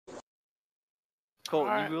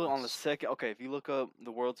Colton, you go on the second. Okay, if you look up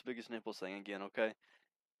the world's biggest nipples thing again, okay,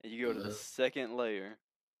 and you go to the second layer.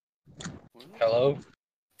 Hello.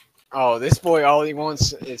 Oh, this boy, all he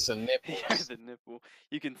wants is some nipples. Yeah, the nipple.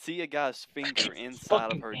 You can see a guy's finger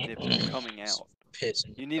inside of her nipple coming out.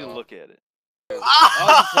 You need to look at it.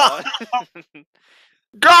 Oh, you saw it.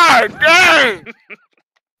 God dang!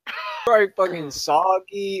 Right, fucking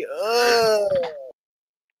soggy. Ugh.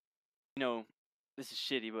 You know, this is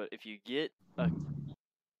shitty, but if you get a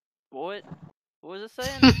what was it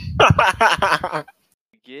saying?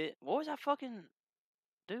 What was that fucking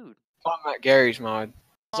dude? Talking about Gary's mod.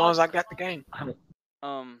 As long as I got the game.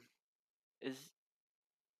 Is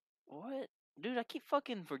what? Dude, I keep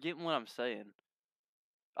fucking forgetting what I'm saying.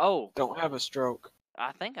 Oh, Don't have a stroke.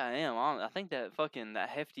 I think I am. I think that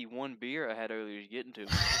hefty one beer I had earlier is getting to me.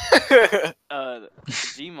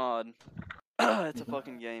 Gmod. It's a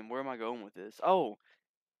fucking game. Where am I going with this? Oh,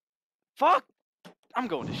 fuck! I'm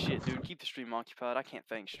going to shit, dude. Keep the stream occupied. I can't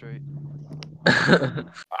think straight.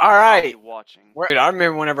 All right. Watching. Dude, I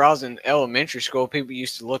remember whenever I was in elementary school, people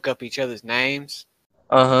used to look up each other's names.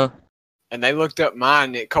 And they looked up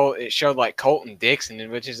mine. It showed like Colton Dixon,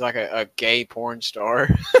 which is like a gay porn star.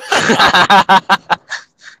 I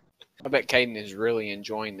bet Caden is really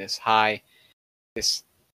enjoying this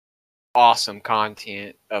awesome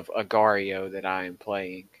content of Agario that I am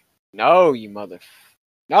playing. No, you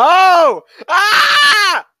No!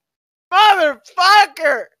 Ah!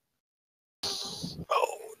 Motherfucker! No,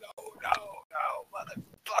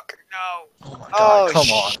 motherfucker, no. Oh my god, come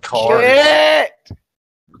on, Card. Shit!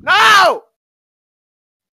 No!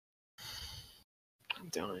 I'm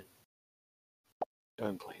done.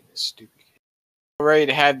 Done playing this stupid game. I'm ready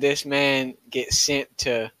to have this man get sent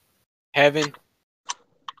to heaven.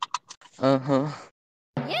 Uh-huh.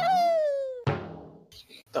 What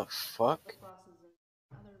the fuck?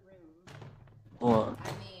 What? What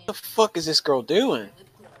the fuck is this girl doing?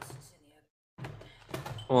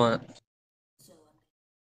 What?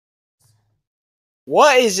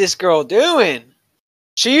 What is this girl doing?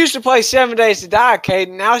 She used to play 7 Days to Die,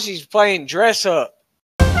 Caden. Now she's playing dress up.